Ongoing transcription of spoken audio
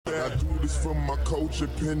I do this for my culture,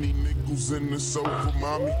 penny nickels in the sofa,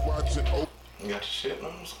 mommy watching. Oh, you got your shit,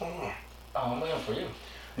 man? What's going on? Oh, I'm waiting for you.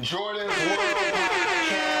 Jordon's World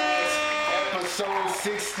Podcast, episode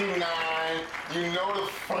 69. You know the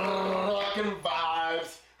fucking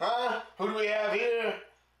vibes. Huh? Who do we have here?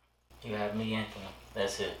 You have me, Anthony.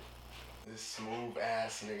 That's it. This smooth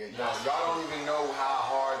ass nigga. Y'all don't even know how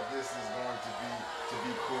hard this is going to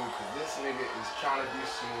be cool, because this nigga is trying to be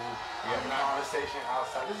smooth. We have a conversation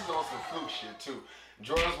outside. This is on some fluke shit too.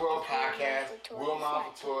 Jordon's World Podcast, Will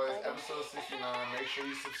Mouth Toys, episode 69. Make sure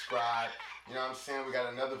you subscribe. You know what I'm saying? We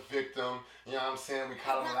got another victim. You know what I'm saying? We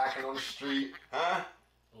caught him lacking on the street. Huh?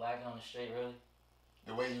 Lacking on the street, really?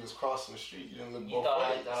 The way you was crossing the street, you didn't look you both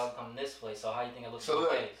ways. You thought I would come this way, so how you think I look so both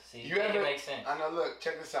look, ways? See, you ever, it makes sense. I know, look,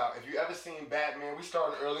 check this out. If you ever seen Batman, we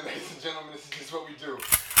started early, ladies and gentlemen, this is just what we do.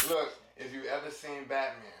 Look, if you ever seen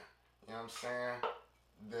Batman, you know what I'm saying?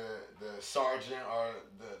 The sergeant or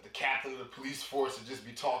the captain of the police force would just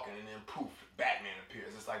be talking, and then poof, Batman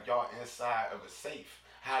appears. It's like y'all inside of a safe.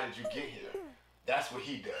 How did you get here? That's what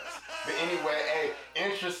he does. But anyway, hey,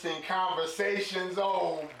 interesting conversations.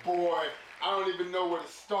 Oh boy, I don't even know where to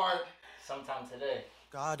start. Sometime today.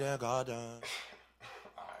 God. Alright,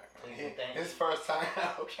 Please, his first time,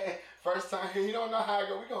 okay? First time here, you don't know how it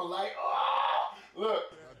go. We gonna like, oh!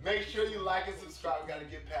 Look, make sure you like and subscribe. We gotta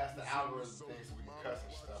get past the algorithm thing so we can cuss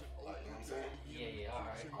and stuff. Like, you know what I'm saying? Yeah,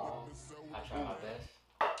 alright. I try my best.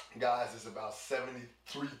 Guys, it's about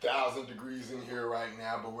 73,000 degrees in here right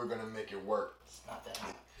now, but we're gonna make it work. It's not that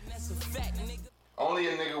hot. Only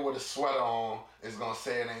a nigga with a sweater on is gonna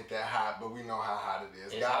say it ain't that hot, but we know how hot it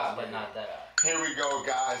is. It's guys, hot, but not that hot. Here we go,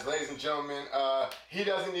 guys. Ladies and gentlemen, he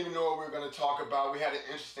doesn't even know what we're gonna talk about. We had an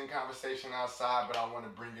interesting conversation outside, but I want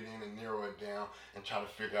to bring it in and narrow it down and try to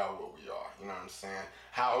figure out what we are. You know what I'm saying?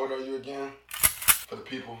 How old are you again? For the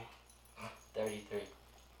people? 33.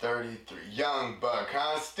 33. Young buck,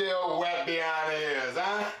 huh? Still wet behind the ears,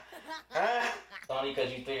 huh? Huh? It's only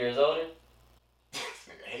because you're 3 years older? This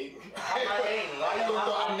nigga hating. I'm not hating. Why you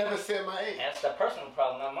thought I never said my age? That's the personal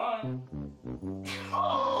problem, not mine.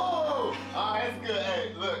 Oh! Alright, that's good.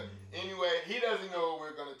 Hey, look. Anyway, he doesn't know what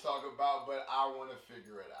we're going to talk about, but I want to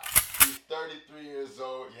figure it out. He's 33 years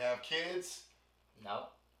old. You have kids? No.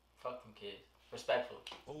 Fuck them kids. Respectfully.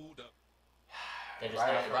 hold up.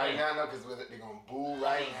 Right now, no, because they're going to boo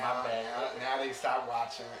right now. Now they stop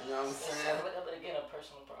watching. You know what I'm saying? But again, a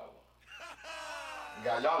personal problem.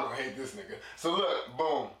 God, y'all gonna hate this nigga. So look,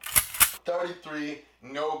 boom. 33,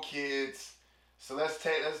 no kids. So let's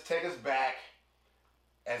take us back.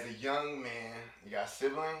 As a young man, you got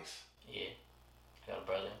siblings? Yeah. I got a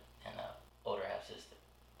brother and an older half sister.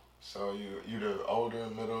 So you the older,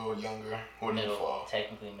 middle, younger? What do you fall?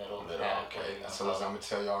 Technically middle. Middle, okay. So listen, I'm gonna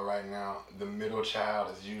tell y'all right now, the middle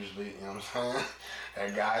child is usually, you know what I'm saying?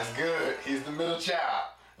 That guy's good. He's the middle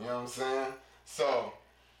child. You know what I'm saying? So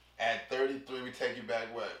at 33, we take you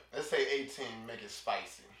back what? Let's say 18, make it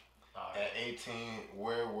spicy. Right. At 18,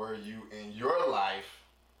 where were you in your life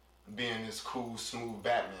being this cool, smooth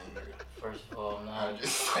Batman nigga? First of all, no. I'm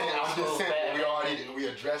just saying, we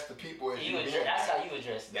addressed the people as that's how you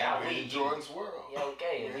address it. That we in Jordan's world. Yeah,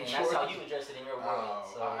 okay. Again, that's how you address it in your world.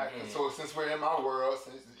 So, so since we're in my world,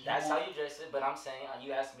 that's how you address it, but I'm saying,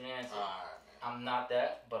 you asked me to answer. I'm not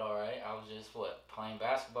that, but alright. I was just, playing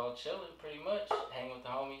basketball, chilling pretty much, hanging with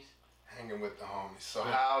the homies. So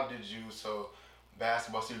how did you,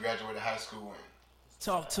 basketball, so you graduated high school when?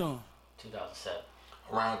 Talk to him. 2007.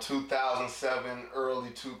 Around 2007, early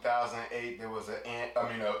 2008, there was a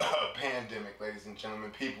pandemic, ladies and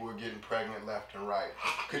gentlemen. People were getting pregnant left and right.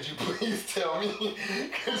 Could you please tell me?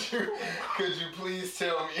 Could you please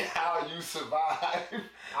tell me how you survived?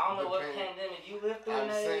 I don't know what pandemic you lived through.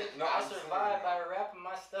 I survived by wrapping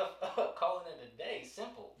my stuff up, calling it a day.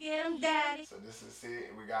 Simple. Get him, daddy. So this is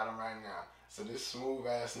we got him right now. So this smooth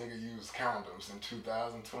ass nigga used condoms in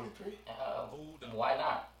 2023. Why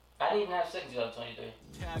not? I didn't even have sex until I was 23.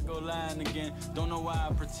 I go lying again. Don't know why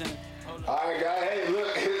I pretend. Alright, guys. Hey,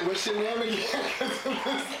 look. What's your name again?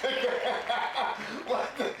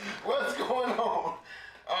 What's going on?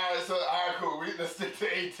 Alright, cool. Let's stick to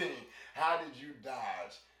 18. How did you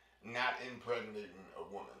dodge not impregnating a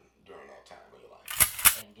woman during that time of your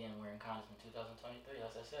life? And again, we're in condoms in 2023,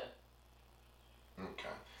 as I said.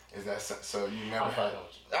 Okay. Is that so? You never? I'm fucking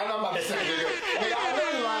with you. I know I'm about to say, nigga. I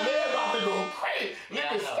know you lying. They're about to go crazy.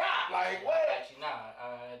 Nigga, stop. Like what? Actually, nah.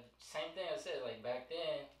 Same thing I said. Like back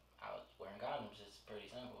then, I was wearing condoms. It's pretty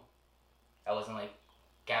simple. I wasn't like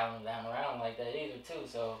gallivanting around like that either, too.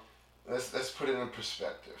 So let's put it in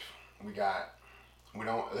perspective. We got We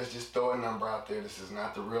don't. Let's just throw a number out there. This is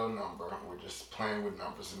not the real number. We're just playing with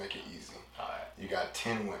numbers to make it easy. All right. You got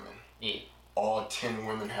 10 women. Yeah. All 10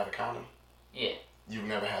 women have a condom? Yeah. You've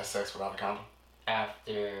never had sex without a condom?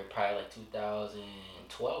 After probably like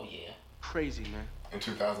 2012, yeah. Crazy, man. In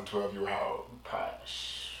 2012, you were how old? Probably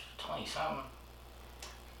 20 something.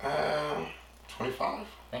 25? I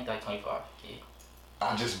think like 25. Yeah.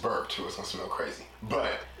 I just burped too. It's gonna smell crazy.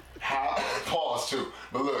 But how? Pause too.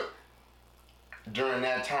 But look, during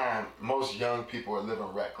that time, most young people are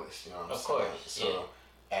living reckless. You know what I'm saying? Of course. So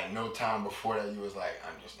yeah. at no time before that, you was like,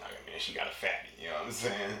 I'm just not gonna be. She got a fatty. You know what I'm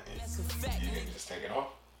saying? You didn't just take it off.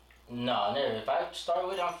 No, never. If I start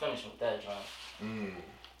with it, I'm finished with that joint.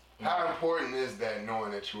 How important is that,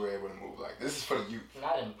 knowing that you were able to move like this? Is for the youth.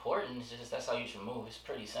 Not important. It's just that's how you should move. It's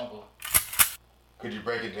pretty simple. Could you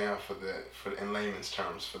break it down in layman's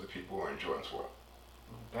terms for the people who are in Jordan's world?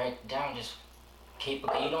 Break it down. Just keep.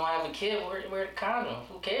 You don't have a kid. Wear the condom.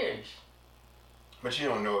 Who cares? But you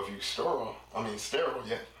don't know if you sterile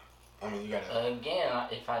yet. I mean, you gotta. Again,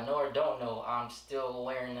 if I know or don't know, I'm still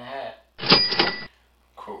wearing the hat.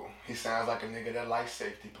 Cool. He sounds like a nigga that likes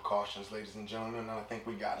safety precautions, ladies and gentlemen, and I think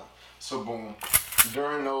we got him. So boom.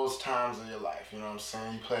 During those times of your life, you know what I'm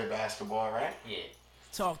saying? You play basketball, right? Yeah.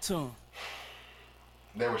 Talk to him.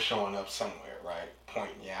 They were showing up somewhere, right?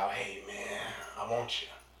 Pointing you out, hey man, I want you,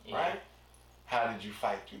 Yeah. right? How did you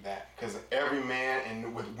fight through that? Because every man,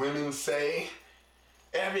 and what women say,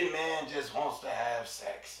 every man just wants to have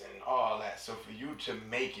sex and all that. So for you to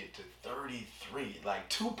make it to 33, like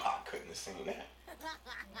Tupac couldn't have seen that.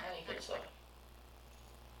 I think so.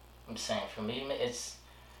 I'm saying for me, it's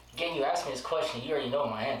again. You asked me this question, you already know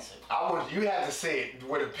my answer. You have to say it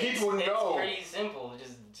where the people know. It's pretty simple.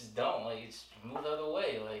 Just don't just move the other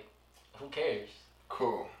way. Like, who cares?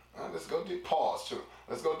 Cool. Now, let's go deep. Pause too.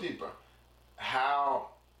 Let's go deeper. How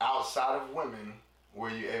outside of women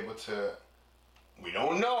were you able to? We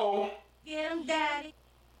don't know. Get him, daddy.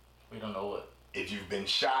 We don't know what. If you've been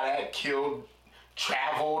shot at, killed,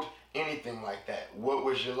 traveled, anything like that. What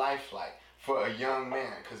was your life like for a young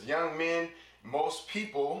man? Because young men, most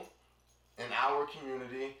people in our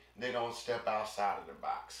community, they don't step outside of the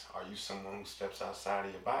box. Are you someone who steps outside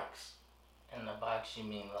of your box? In the box, you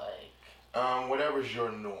mean like? Whatever's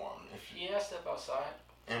your norm. Yeah, I step outside.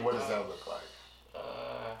 And what does that look like?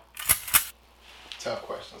 Tough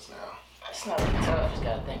questions now. It's not really tough. You just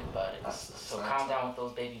gotta think about it. So calm down with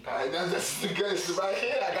those baby powers. That's the good shit right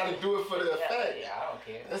here. I gotta do it for the effect. Yeah, I don't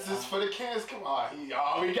care. This is for the kids. Come on. We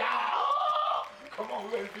got. Come on,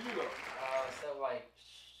 we're ready for you though. So like,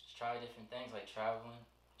 try different things like traveling.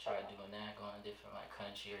 Try doing that, going to different like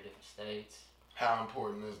country or different states. How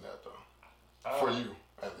important is that though? For you,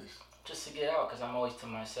 at least. Just to get out, cause I'm always to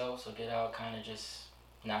myself. So get out, kind of just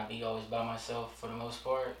not be always by myself for the most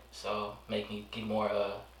part. So make me get more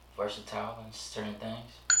versatile in certain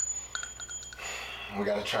things. We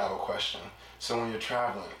got a travel question. So when you're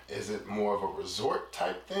traveling, is it more of a resort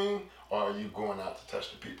type thing, or are you going out to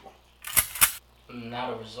touch the people?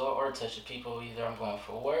 Not a resort or touch the people. Either I'm going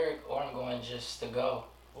for work or I'm going just to go.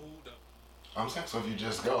 I'm saying, so if you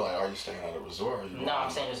just go, like, are you staying at a resort? Or you No,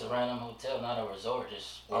 I'm saying just a random hotel, not a resort.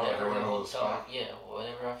 Just whatever hotel. Yeah,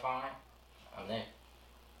 whatever I find, I'm there.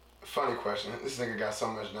 Funny question. This nigga got so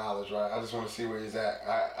much knowledge, right? I just want to see where he's at.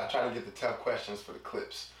 I try to get the tough questions for the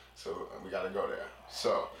clips, so we got to go there.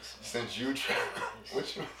 So, since you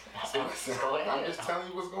what you? So listen, I'm just telling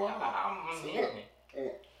you what's going on. I'm hearing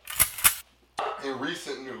it. In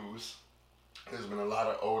recent news, there's been a lot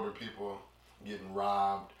of older people getting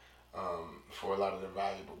robbed for a lot of their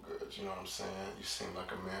valuable goods. You know what I'm saying? You seem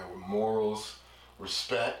like a man with morals,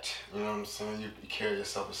 respect. You know what I'm saying? You carry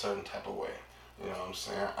yourself a certain type of way. You know what I'm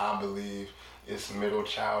saying? I believe it's middle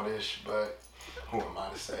childish, but who am I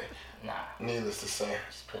to say? Nah. Needless to say.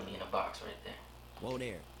 Just put me in a box right there. Whoa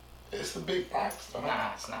there. It's a big box, though.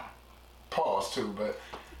 Nah, it's not. Pause, too, but...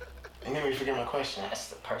 And then we forget my question. That's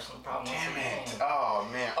the personal problem. Damn it. Oh,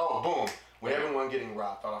 man. Oh, boom. With everyone getting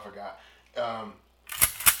robbed, thought I forgot.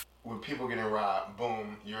 With people getting robbed,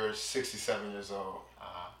 boom, you're 67 years old.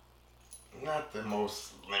 Not the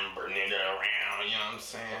most limber nigga around, you know what I'm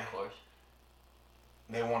saying? Of course.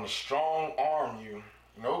 They want to strong arm you.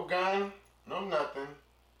 No gun, no nothing,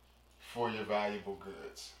 for your valuable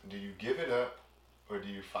goods. Do you give it up or do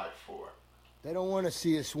you fight for it? They don't want to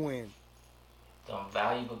see us win. The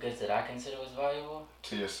valuable goods that I consider was valuable?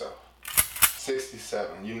 To yourself.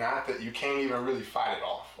 67. You can't even really fight it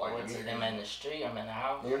off. Like What's it? Am I in the street? I'm in the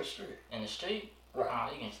house? You're in the street. In the street? Right.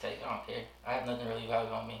 Oh, you can just take it. I don't care. I have nothing really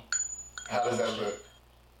valuable on me. How does that look?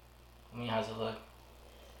 I mean, how's it look?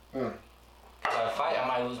 Like, try to fight, I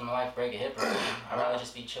might lose my life, break a hip or something. I'd rather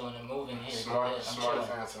just be chilling and moving here. Smart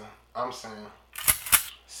answer. I'm saying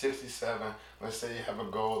 67. Let's say you have a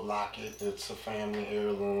gold locket. It's a family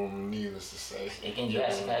heirloom. Needless to say. Again, you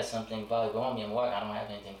asked if I had something valuable on me and walk. I don't have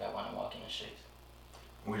anything valuable when I'm walking the streets.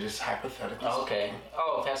 We're just hypothetically. Oh, okay.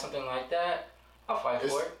 Oh, if I have something like that, I'll fight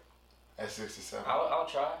for it. At 67. I'll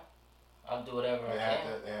try. I'll do whatever I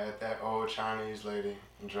can. They had that old Chinese lady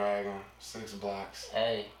dragging 6 blocks.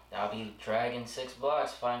 Hey, I'll be dragging 6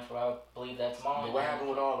 blocks, fighting for I believe that's mine. But what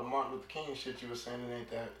happened with all the Martin Luther King shit you were saying? It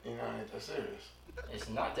ain't that, ain't that serious. It's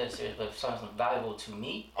not that serious, but if something's valuable to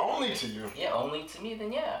me. Only to you. Yeah, only to me,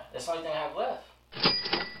 then yeah. That's the only thing I have left.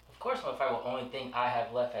 Of course I'm gonna fight with the only thing I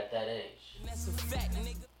have left at that age. That's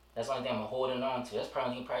the only thing I'm holding on to. That's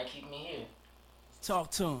probably keeping me here.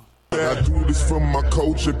 Talk to him. I do this from my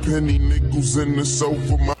culture, penny nickels in the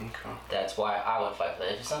sofa. That's why I would fight for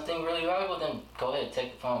that. If it's something really valuable, then go ahead,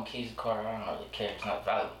 take the phone, keys, the car. I don't really care. It's not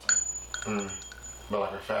valuable to me. But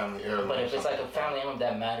like a family heirloom. But if it's like a family heirloom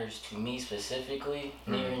that matters to me specifically,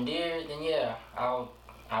 near and dear, then yeah, I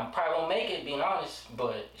probably won't make it, being honest,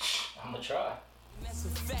 but I'm gonna try.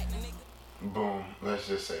 Boom. Let's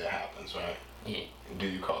just say it happens, right? Yeah. Do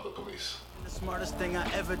you call the police? The smartest thing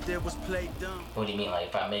I ever did was play dumb. What do you mean, like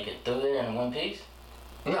if I make it through there in one piece?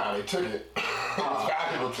 Nah, they took it. It's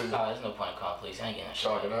valuable to you. There's no point in calling police. I ain't getting that shit.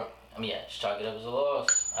 Chalk it up. I mean, yeah, just chalk it up as a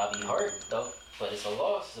loss. I'll be hurt though, but it's a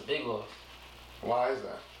loss. It's a big loss. Why is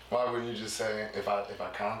that? Why wouldn't you just say, if I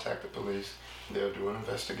contact the police, they'll do an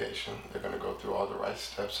investigation. They're gonna go through all the right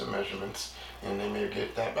steps and measurements, and they may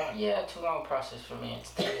get that back. Yeah, too long process for me.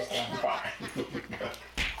 It's done. Why?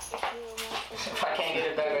 If I can't get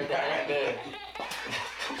it back right there, I'm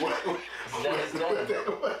good.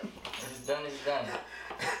 It's done. It's done.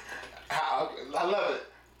 I love it.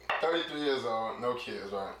 33 years old, no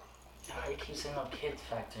kids, right? Why you keep saying no kids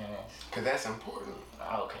factor in this? Because that's important.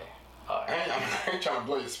 Okay. All right. I ain't trying to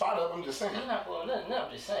blow your spot up, I'm just saying. You're not blowing nothing up,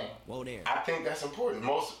 I'm just saying. Whoa there. I think that's important.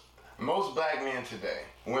 Most black men today,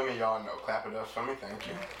 women y'all know, clap it up for me, thank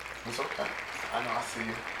you. It's okay. I know, I see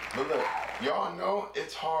you. But look, y'all know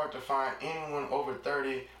it's hard to find anyone over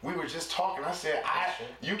 30. We were just talking, I said,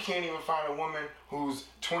 you can't even find a woman who's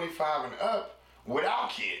 25 and up without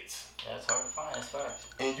kids. Yeah, it's hard to find, that's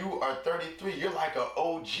facts. And you are 33, you're like an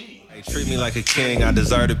OG. Hey, treat me like a king, I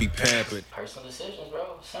deserve to be pampered. Personal decisions,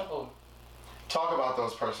 bro, simple. Talk about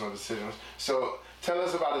those personal decisions. So tell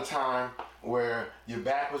us about a time where your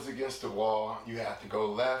back was against the wall, you had to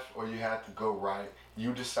go left or you had to go right.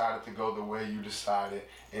 You decided to go the way you decided,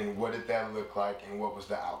 and what did that look like, and what was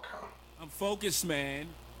the outcome? I'm focused, man.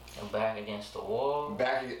 Your back against the wall.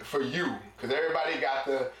 Back for you, because everybody got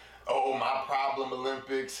the, my problem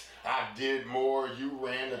Olympics, I did more, you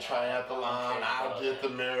ran the triathlon, I did the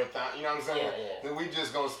marathon, you know what I'm saying? Yeah. Then we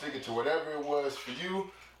just gonna stick it to whatever it was for you.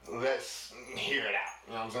 Let's hear it out.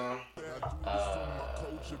 You know what I'm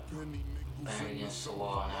saying? Back against the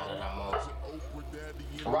wall, now that I'm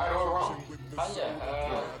on. Right or wrong? Oh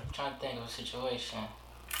yeah, trying to think of a situation.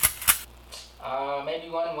 Maybe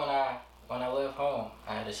one when I left home,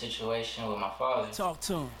 I had a situation with my father. Talk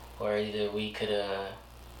to him. Where either we could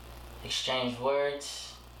exchange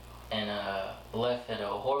words and left at a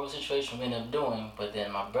horrible situation we ended up doing, but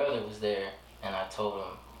then my brother was there and I told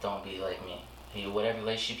him, don't be like me. Whatever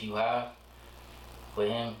relationship you have with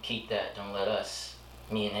him, keep that. Don't let us,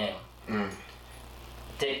 me and him,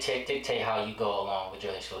 dictate how you go along with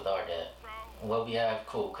your relationship with our dad. What we have,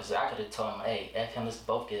 cool. Because I could have told him, hey, F him, let's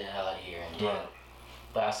both get the hell out of here and did it.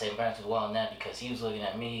 But I said back to well on that because he was looking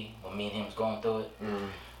at me when me and him was going through it.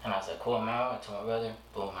 And I was like, cool, I'm out. I told my brother,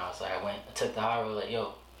 boom. I was like, I took the high road, like,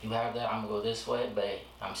 yo, if you have that, I'm going to go this way, but hey,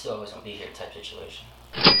 I'm still always going to be here type situation.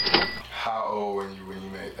 How old were you when you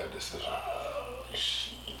made that decision?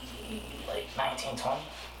 Like 19, 20.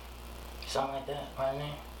 Something like that, right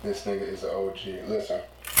there. This nigga is an OG. Listen.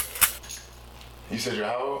 You said you're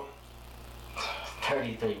how old?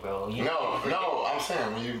 33, bro. No, I'm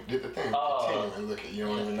saying when you did the thing, continue and look at you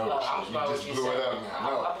don't even know this shit. You just blew it up now.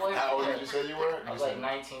 No. How old did you say you were? I was like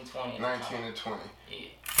 19, 20. 19 and 20. Yeah.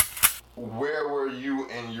 Where were you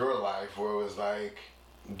in your life where it was like,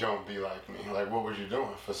 don't be like me? Like, what was you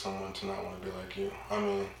doing for someone to not want to be like you? I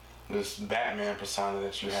mean, this Batman persona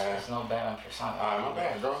that you have. There's no Batman persona. My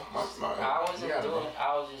bad, bro. I wasn't doing it.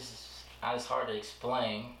 I was hard to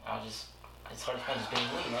explain. It's hard to explain just being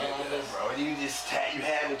me, man. Bro, you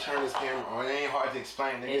had to turn this camera on. It ain't hard to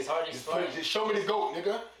explain, nigga. It's hard to explain. Just show me the goat,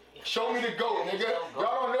 nigga. Show me the goat, nigga.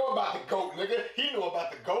 Y'all don't know about the goat, nigga. He know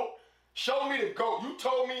about the goat. Show me the goat. You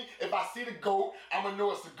told me if I see the goat, I'ma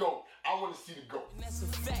know it's the goat. I want to see the goat. That's a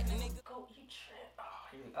fact, nigga. Goat, you trip.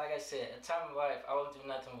 Like I said, at the time of life, I would do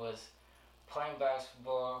nothing but playing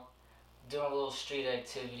basketball, doing little street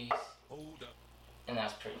activities, and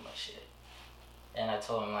that's pretty much it. And I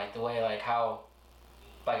told him like the way like how,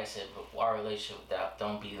 like I said, our relationship that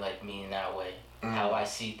don't be like me in that way. How I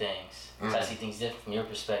see things. So I see things different from your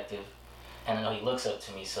perspective, and I know he looks up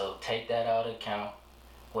to me. So take that out of account.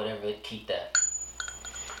 Whatever, keep that.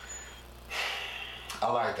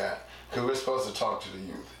 I like that. Because we're supposed to talk to the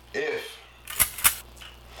youth. If,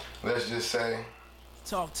 let's just say,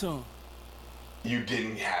 Talk to him. you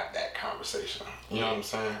didn't have that conversation. You know what I'm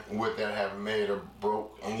saying? Would that have made or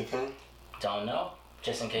broke anything? Don't know.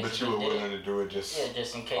 Just in case But he you were did. willing to do it just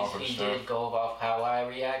Just in case off of he the did go off how I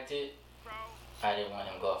reacted. I didn't want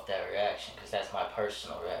him to go off that reaction because that's my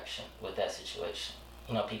personal reaction with that situation.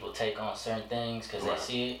 You know, people take on certain things because they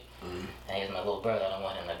see it. And he's my little brother. I don't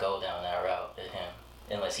want him to go down that route with him.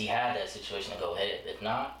 Unless he had that situation to go ahead. If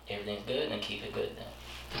not, everything's good, then keep it good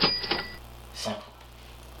then. Simple.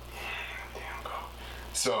 Damn, go.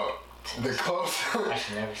 So, the close... I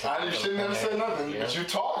should never say You should never say nothing. Yeah. But you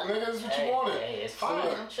talk, nigga. That's what you wanted. Hey, it's fine.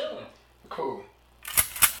 So, I'm chilling. cool.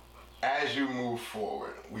 As you move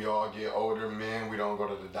forward, we all get older men. We don't go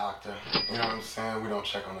to the doctor. You know what I'm saying? We don't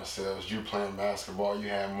check on ourselves. You playing basketball, you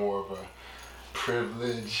have more of a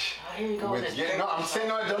privilege. Here you go with this no, I'm saying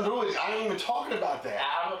no, don't do it. I ain't even talking about that.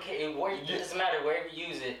 I don't care. It doesn't matter wherever you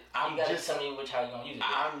use it. You gotta tell me how you gonna use it.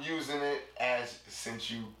 I'm using it as, since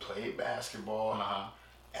you played basketball,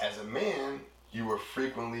 as a man, you were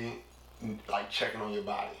frequently like checking on your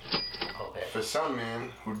body. Okay. For some men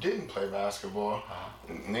who didn't play basketball,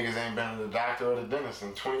 niggas ain't been to the doctor or the dentist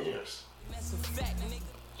in 20 years.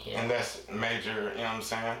 Yeah. And that's major, you know what I'm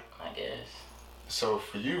saying? I guess. So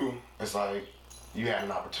for you, it's like you had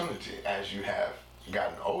an opportunity as you have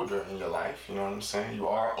gotten older in your life, you know what I'm saying? You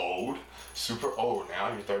are old, super old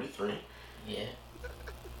now, you're 33. Yeah.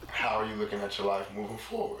 How are you looking at your life moving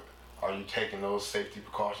forward? Are you taking those safety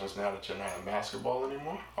precautions now that you're not in basketball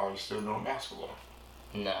anymore? Or are you still doing basketball?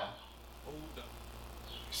 Nah.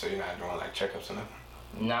 So you're not doing like checkups or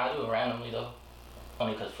nothing? Nah, I do it randomly though.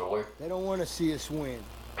 Only because for work. They don't want to see us win.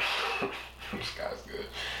 This guy's good.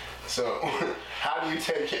 So, how do you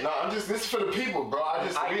take it? No, this is for the people, bro.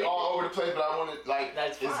 We all over the place, but I want to, like,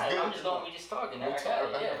 That's fine. it's good. I'm just going, we just talking. I got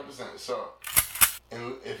it, yeah. 100%. So,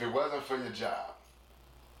 if it wasn't for your job.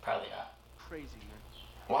 Probably not. Crazy, man.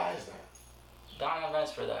 Why is that? Dying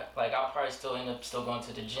events for that. Like, I'll probably still end up going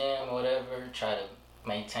to the gym or whatever, try to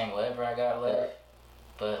maintain whatever I got left.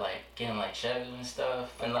 But, like, getting, like, checks and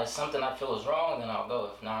stuff, unless something I feel is wrong, then I'll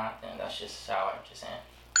go. If not, then that's just how I just am.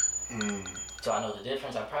 So I know the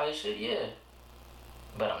difference. I probably should, yeah.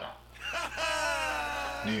 But I'm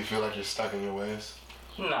not. Do you feel like you're stuck in your ways?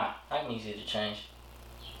 Nah, I'm easy to change.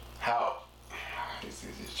 How? It's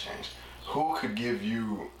easy to change. Who could give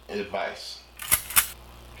you advice?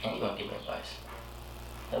 Anyone give me advice.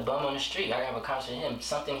 A bum on the street, I have a conversation with him.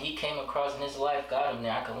 Something he came across in his life got him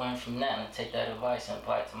there. I could learn from that and take that advice and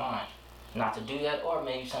apply it to mine. Not to do that, or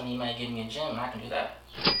maybe something he might give me a gym and I can do that.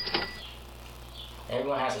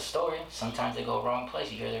 Everyone has a story. Sometimes they go wrong place.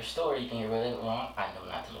 You hear their story, you think you're really wrong. I know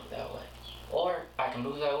not to move that way. Or I can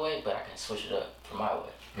move that way, but I can switch it up for my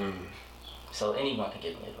way. So anyone can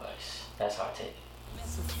give me advice. That's how I take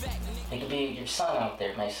it. It could be your son out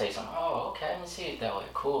there may say something. Oh, okay, I didn't see it that way.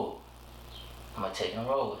 Cool. I'm gonna take it and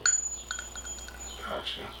roll with it.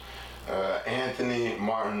 Gotcha. Anthony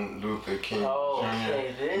Martin Luther King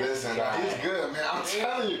okay, Jr. Listen, he's good, man. I'm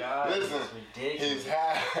telling you. Listen,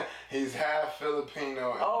 he's half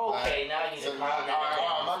Filipino. Okay, now you need to calm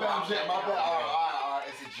down. My bad. All right.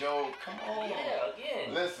 It's a joke. Come on. Yeah,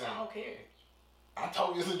 again. Listen. I don't care. I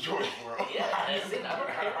told you it's a joke, bro. Yeah, that's it. I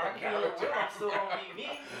don't care. I'm still gonna be me.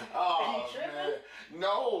 Oh, you tripping? man.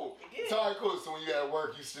 No. It's all right, cool. So when you at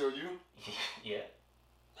work, you still you? Yeah.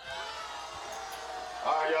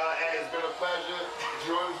 All right, y'all. Hey, it's been a pleasure.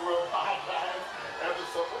 Jordan's World Podcast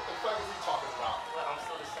episode. What the fuck is he talking about? Well, I'm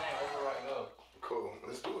still the same everywhere I go. Cool.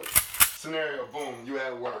 Let's do it. Scenario, boom. You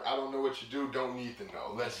at work. I don't know what you do. Don't need to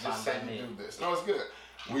know. Let's just say you do this. No, it's good.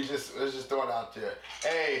 Let's just throw it out there.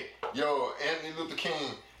 Hey, yo, Anthony Luther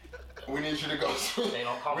King. We need you to go. They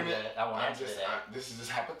don't call me that. I won't answer that. This is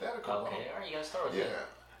just hypothetical. Okay. All right, you gotta start with that.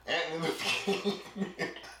 Yeah. Anthony Luther King.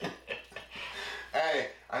 Hey,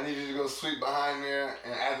 I need you to go sweep behind there,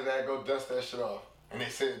 and after that, go dust that shit off. And they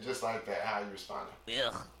said it just like that. How you responded?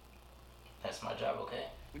 Yeah. That's my job, okay?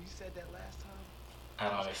 When you said that last time, I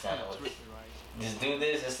don't understand it. right? Just do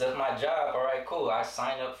this. This is my job. All right, cool. I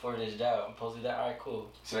signed up for this job. I'm supposed to do that. All right,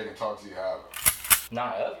 cool. So they can talk to you however.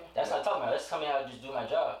 Not ever. That's not talking about. Let's tell me how to just do my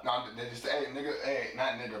job. No, they just, hey, nigga, hey,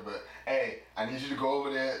 not nigga, but hey, I need you to go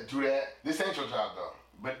over there, do that. This ain't your job though,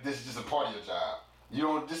 but this is just a part of your job. You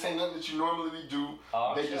don't. This ain't nothing that you normally do.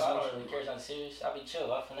 Oh, They I'm chill. just I want don't really care. Something serious. I'll be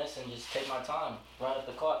chill. I'll finesse and just take my time, run up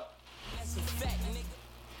the clock.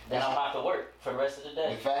 Then I'm off to work for the rest of the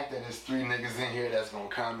day. The fact that there's 3 niggas in here that's gonna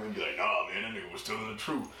come and be like, nah, man, that nigga was telling the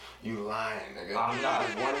truth. You lying, nigga. I'm not.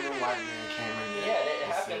 One of them white men came in there. Yeah,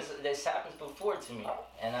 it happens. This happens before to me,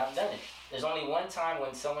 and I've done it. There's only one time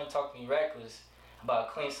when someone talked to me reckless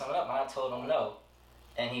about cleaning something up, and I told him no.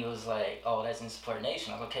 And he was like, oh, that's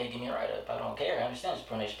insubordination. I was like, okay, give me a write-up. I don't care. I understand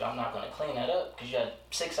insubordination, but I'm not going to clean that up because you had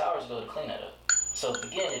 6 hours ago to clean that up. So,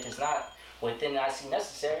 again, if it's not within I see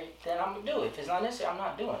necessary, then I'm going to do it. If it's not necessary, I'm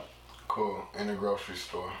not doing it. Cool. In the grocery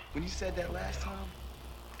store. When you said that last time?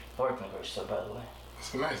 Working in the grocery store, by the way.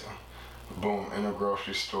 It's amazing. Boom. In the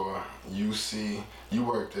grocery store, you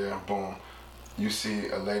work there, boom. You see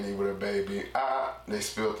a lady with a baby. They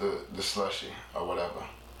spilled the slushie or whatever.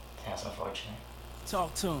 That's unfortunate.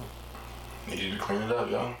 Talk to him. Need you to clean it up,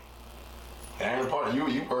 yo. That ain't a part of you.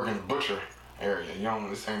 You work in the butcher area. You don't.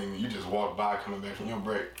 This ain't even. You just walk by coming back from your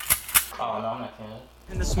break. Oh, no, I'm not cleaning it up.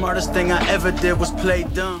 And the smartest thing I ever did was play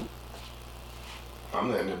dumb.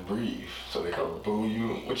 I'm letting it breathe so they can boo you.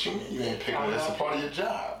 What you mean? You ain't picking it. That's a part of your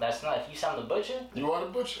job. That's not. If you sound the butcher. You are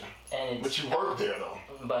the butcher. And it's, but you work there though.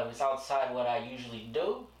 But if it's outside what I usually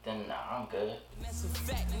do, then nah, I'm good.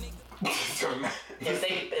 If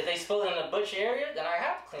they spill it in the butcher area, then I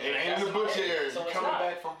have to clean it. It ain't in the butcher area. So you coming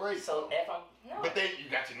back from break. So if I'm no. But you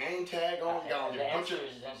got your name tag on. You got on your butcher. The answer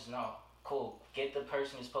is just no. Cool. Get the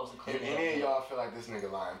person who's supposed to clean If it up. any of y'all feel like this nigga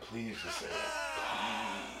lying, please just say that.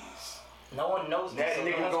 Please. No one knows me, that so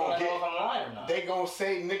nigga no one's gonna know if I'm lying or not. They gonna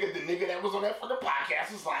say, nigga, the nigga that was on that fucking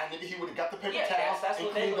podcast was lying, nigga. He would have got the paper towels that's and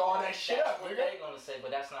what cleaned all that shit up, nigga. That's what they gonna say, but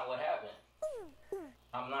that's not what happened.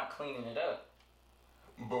 I'm not cleaning it up.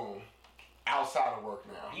 Boom. Outside of work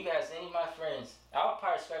now. You guys, any of my friends, I'll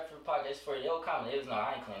probably subscribe for the podcast for you. They'll comment. No,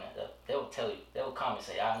 I ain't cleaning it up. They'll tell you. They'll comment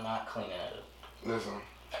say, I'm not cleaning it up. Listen,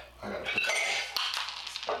 I gotta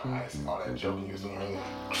put ice and all that joking you was doing earlier.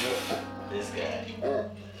 This guy.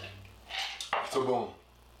 So boom.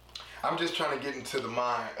 I'm just trying to get into the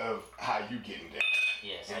mind of how you getting there.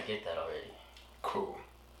 Yes, I get that already. Cool.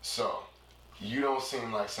 So, you don't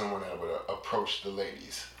seem like someone that would approach the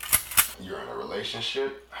ladies. You're in a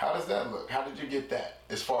relationship. How does that look? How did you get that?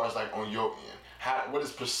 As far as like on your end. What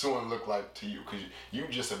does pursuing look like to you? Because you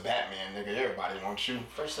just a Batman, nigga. Everybody wants you.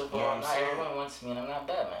 First of all, not everyone wants me and I'm not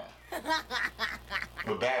Batman.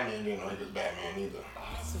 But Batman didn't know he was Batman either.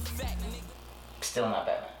 Still not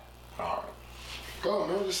Batman. Alright. Go,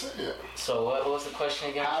 man, just say it. So what was the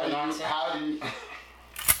question again? How do you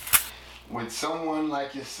with someone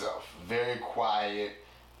like yourself, very quiet,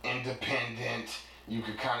 independent, you're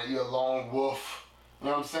a lone wolf, you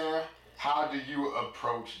know what I'm saying? How do you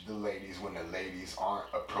approach the ladies when the ladies aren't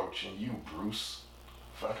approaching you, Bruce?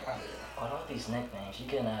 Fuck out of here. What are these nicknames? You're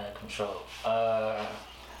getting out of control.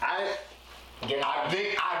 I've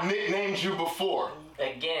nicknamed you before.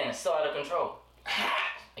 Again, still out of control.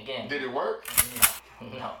 Again. Did it work?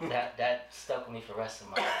 No, that stuck with me for the rest of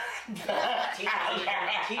my life. Teachers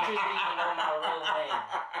didn't even know my real name.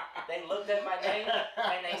 They looked at my name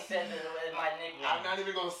and they said that it was my nickname. I'm not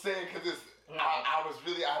even gonna say it because it's. No. I was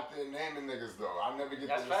really out there naming niggas though. I never get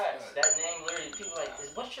That's facts. That name literally, people like,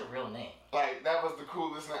 what's your real name? Like that was the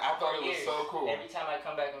coolest name. I thought it was so cool. Every time I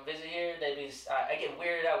come back and visit here, I get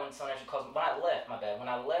weirded out when someone actually calls me. When I left, my bad. When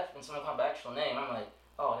I left and someone called my actual name, I'm like,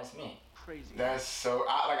 oh, that's me. Crazy. That's so.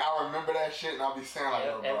 I remember that shit, and I'll be saying like,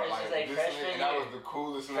 yo, bro, like this name, that was the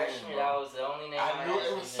coolest name. Freshman, that was the only name. I knew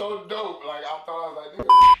it was so dope. Like I thought I was like,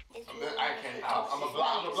 nigga, I can't. I'm a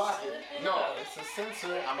block it. No, it's a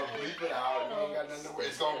censor. I'm a bleep it out. You ain't got nothing to worry.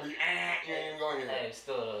 It's gonna be. You ain't even gonna hear it. Hey,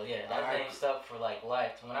 still, yeah, that name stuck for like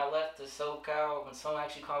life. When I left the SoCal, when someone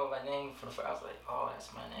actually called me by name for the first, I was like, oh,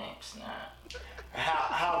 that's my name. Snap.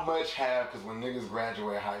 How much because when niggas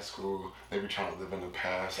graduate high school, they be trying to live in the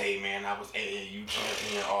past. Hey man, I was AAU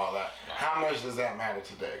champion, all that. How much does that matter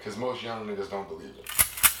today? Because most young niggas don't believe it.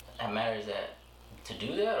 That matters that to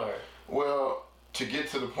do that or? Well, to get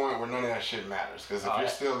to the point where none of that shit matters. Because if you're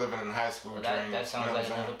still living in high school, that sounds like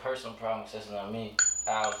another personal problem because that's not me.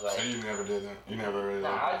 I was like. So you never did that? You never really?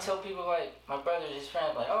 Nah, I tell people like my brother, his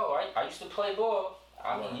friend, like, oh, I used to play ball.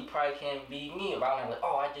 I mean, you probably can't beat me if I'm like,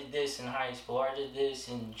 oh, I did this in high school, or I did this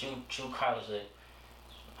in Jew college. Like,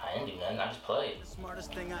 I didn't do nothing. I just played. The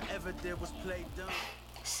smartest thing I ever did was play dumb.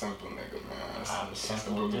 Simple nigga, man. I'm a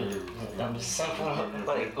simple dude. I'm a simple.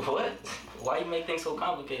 Like what? Why you make things so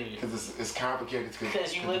complicated? Because it's complicated.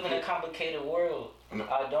 Because you live in a complicated world. No.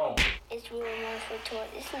 I don't. It's real one for toy.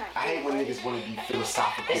 It's not. I hate when niggas want to be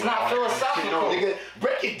philosophical. It's not philosophical. No, nigga,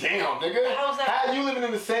 break it down, nigga. How's that? How you living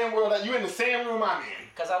in the same world that you in the same room I'm in?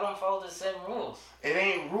 Because I don't follow the same rules. It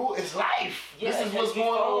ain't rule, it's life. Yeah, this is what's going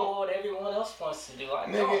follow on. What everyone else wants to do. I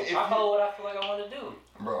Nigga, don't. I follow what I feel like I want to do.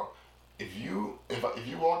 Bro, if you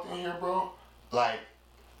walked in here, bro, like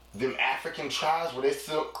them African tribes where they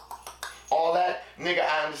still all that, nigga,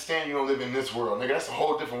 I understand you don't live in this world, nigga. That's a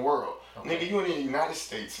whole different world. Okay. Nigga, you in the United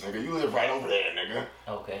States, nigga. You live right over there, nigga.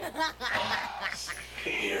 Okay.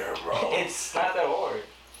 Here, bro. It's not that hard.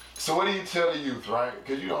 So what do you tell the youth, right?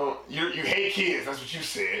 Because you hate kids. That's what you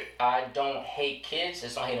said. I don't hate kids.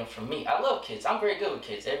 Just don't hate them for me. I love kids. I'm very good with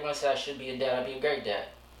kids. Everyone says I should be a dad. I'd be a great dad.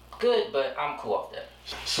 Good, but I'm cool off that.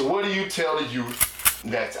 So what do you tell the youth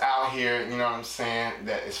that's out here, you know what I'm saying,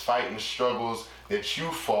 that is fighting the struggles that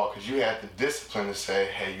you fought because you had the discipline to say,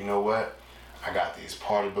 hey, you know what? I got these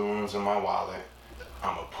party balloons in my wallet.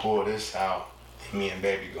 I'm going to pull this out and me and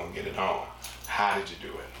baby going to get it on. How did you do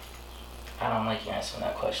it? I don't like you answering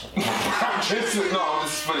that question. This is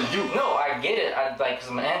for the youth. No, I get it. I like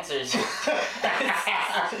because my answers.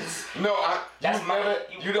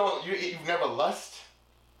 You've never lust?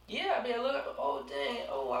 Yeah, I mean, I look, oh dang,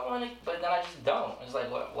 oh I want to, but then I just don't. It's like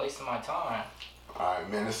what, wasting my time. Alright,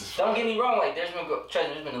 man, this is. Don't get me wrong. Like there's been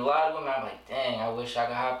a lot of women. I'm like, dang, I wish I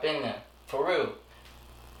could hop in there for real.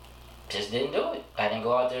 Just didn't do it. I didn't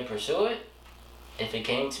go out there and pursue it. If it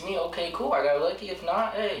came to me, okay, cool. I got lucky. If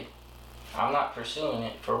not, hey. I'm not pursuing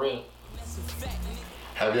it for real.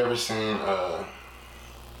 Have you ever seen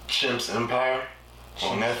Chimp's Empire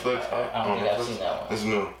on Netflix? I don't think I've seen that one. It's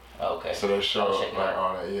new. Oh, okay. So they show like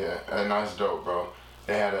all out. that, yeah. Nice dope, bro.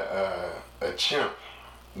 They had a chimp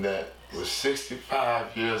that was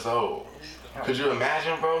 65 years old. Could you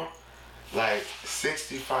imagine, bro? Like a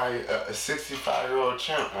 65-year-old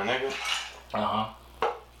chimp, my nigga.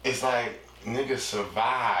 It's like nigga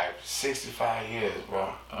survived 65 years,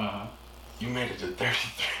 bro. You made it to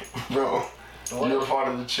 33, bro. You're a part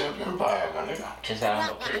of the chimp empire, my nigga. Just having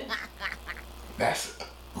no kid. That's,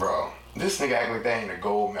 bro. This nigga act like that ain't a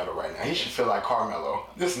gold medal right now. He should feel like Carmelo.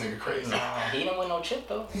 This nigga crazy. Nah, he didn't win no chip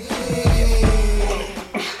though. I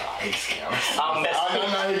hate scams. I'm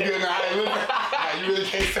messing. No, you good now. Nah, you really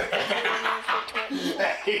can't say that.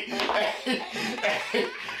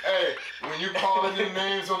 Hey, when you calling them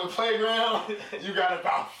names on the playground, you got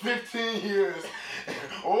about 15 years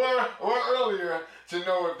or earlier to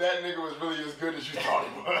know if that nigga was really as good as you thought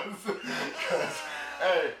he was. Cause,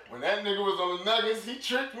 hey, when that nigga was on the Nuggets, he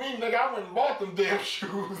tricked me, nigga. I went and bought them damn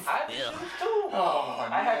shoes. I had the shoes too. Oh,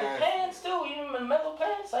 I had the pants too. You remember the metal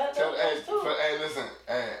pants? I had those pants too. Hey, listen.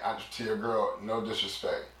 Hey, to your girl, no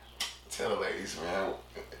disrespect. Tell the ladies, man.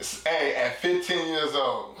 Hey, at 15 years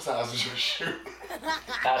old, what size was your shoe?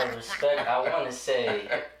 Out of respect, I want to say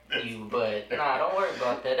you, but nah, don't worry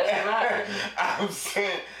about that. That's not. I'm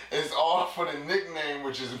saying it's all for the nickname,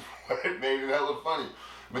 which is what made it hella funny.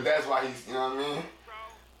 But that's why he's, you know what I mean?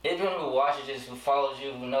 Everyone who watches this, who follows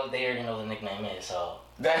you, who know they already know what the nickname is, so.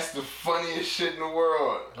 That's the funniest shit in the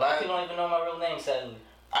world. A lot of people don't even know my real name, sadly.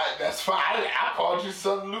 That's fine. I called you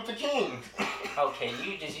Southern Luther King. Okay,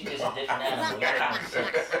 you just a different animal. You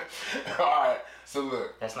Alright, so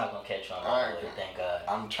look. That's not gonna catch on, right, thank God.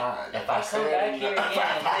 I'm trying. If I come back here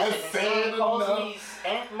again and someone calls me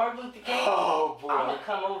Martin Luther King, oh, boy. I'm gonna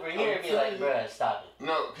come over here and be like, bruh, stop it.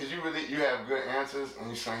 No, because you have good answers and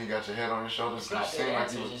you saying you got your head on your shoulders. It's not good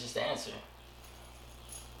answers, it's just the answer.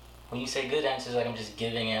 When you say good answers, like I'm just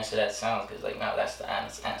giving an answer that sounds good. Like, no, that's the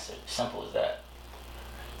answer. Simple as that.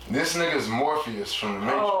 This nigga's Morpheus from the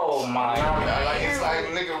Matrix. Oh my God. Like, it's like,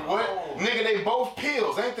 nigga, what? Oh. Nigga, they both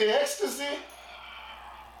pills. Ain't they ecstasy?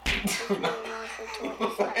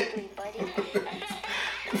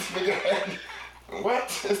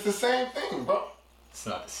 What? It's the same thing, bro. It's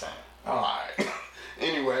not the same. Alright.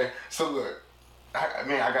 Anyway, so look.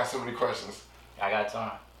 I got so many questions. I got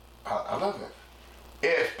time. I love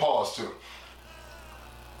it. Pause too.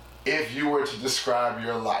 If you were to describe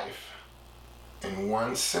your life in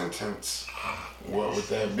one sentence, what would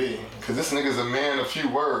that be? Because this nigga's a man of few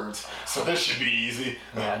words, so this should be easy.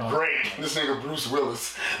 Yeah, great. This nigga Bruce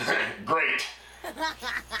Willis. Great.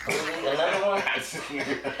 Another one?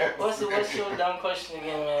 What's your dumb question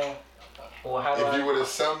again, man? Well, if you were to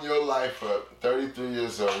sum your life up, 33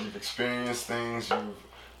 years old, you've experienced things,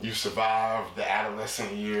 you've survived the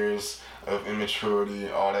adolescent years of immaturity,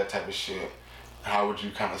 all that type of shit. How would you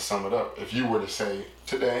kind of sum it up? If you were to say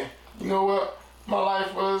today, you know what? My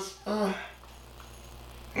life was,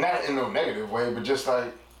 not in no negative way, but just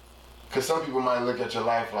like, cause some people might look at your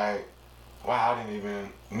life like, wow, I didn't even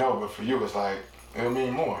know, but for you it's like, it'll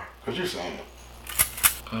mean more, cause you're saying it.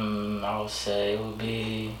 I would say it would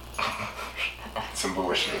be some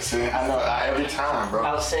bullshit. See, I know every time, bro.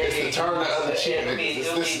 I would say it's the turn the other cheek, it would niggas. It's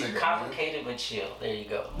be this nigga. complicated but chill. There you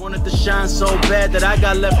go. Wanted to shine so bad that I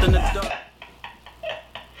got left in the dark.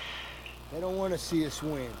 They don't want to see us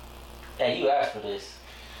win. Hey, you asked for this.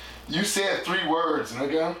 You said 3 words,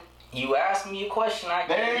 nigga. You asked me a question. That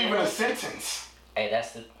ain't even a sentence. Hey,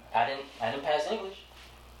 that's the. I didn't pass English.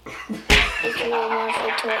 It's real 1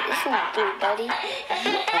 for tour. It's not 3, buddy.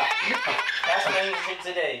 That's what he was here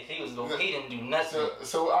today. He didn't do nothing.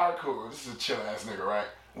 So alright, cool. This is a chill ass nigga, right?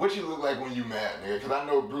 What you look like when you mad, nigga? Cause I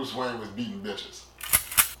know Bruce Wayne was beating bitches.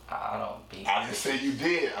 I don't beat. I didn't say you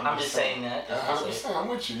did. I'm just saying that. 100%. I'm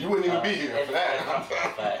with you. You wouldn't even be here for that.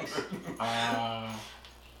 Facts.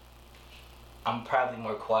 I'm probably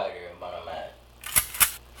more quieter when I'm mad.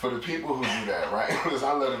 For the people who do that, right? Because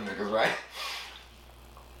I love them niggas, right?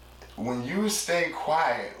 When you stay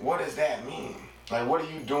quiet, what does that mean? Like, what are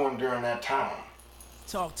you doing during that time?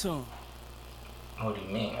 Talk to him. What do you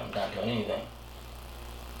mean? I'm not doing anything.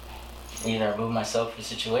 Either I remove myself from the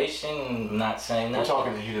situation, not saying nothing. We're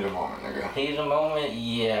talking the heat of the moment, nigga. Heat of the moment?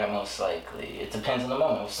 Yeah, most likely. It depends on the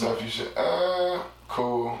moment. So if you should,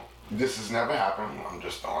 cool. This has never happened. I'm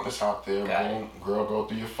just throwing this out there. Boom. Girl, go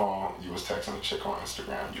through your phone. You was texting a chick on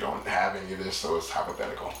Instagram. You don't have any of this, so it's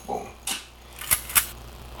hypothetical. Boom.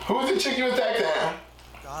 Who's the chick you was texting?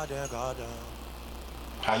 Goddamn.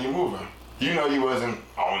 How you moving? You know you wasn't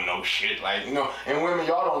on no shit. Like, you know, and women,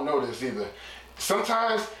 y'all don't know this either.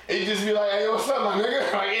 Sometimes it just be like, hey, what's up, my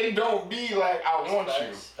nigga? Like, it don't be like, I want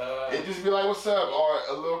you. It just be like, what's up? Or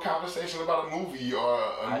a little conversation about a movie or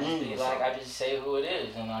a meme. I just say who it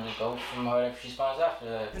is, and I just go from whatever she responds after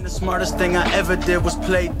that. And the smartest thing I ever did was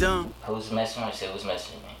play dumb. Who's messing? I say, who's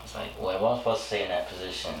messing me? It's like, what am I supposed to say in that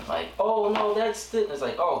position? Like, oh, no, that's the... It's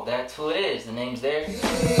like, oh, that's who it is. The name's there.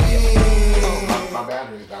 My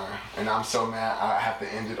battery's dying, and I'm so mad I have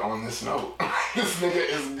to end it on this note. This nigga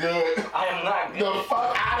is good. I am not good. The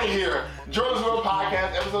fuck out of here. Jordon's World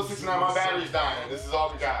Podcast, episode 69. My battery's dying. This is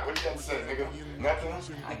all we got. What you got to say, nigga? Nothing?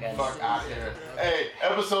 I got fuck out of here. Hey,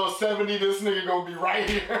 episode 70, this nigga gonna be right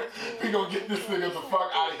here. We gonna get this nigga the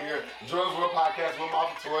fuck out of here. Jordon's World Podcast, we're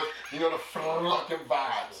Martha Tours. You know the fucking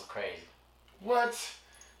vibes. Crazy. What?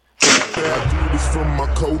 I do this from my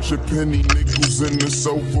coach and penny nickels in the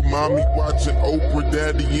sofa. Mommy watching Oprah,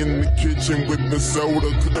 daddy in the kitchen with the soda.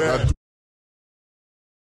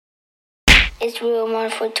 It's real 1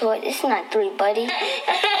 for tour. It's not 3, buddy.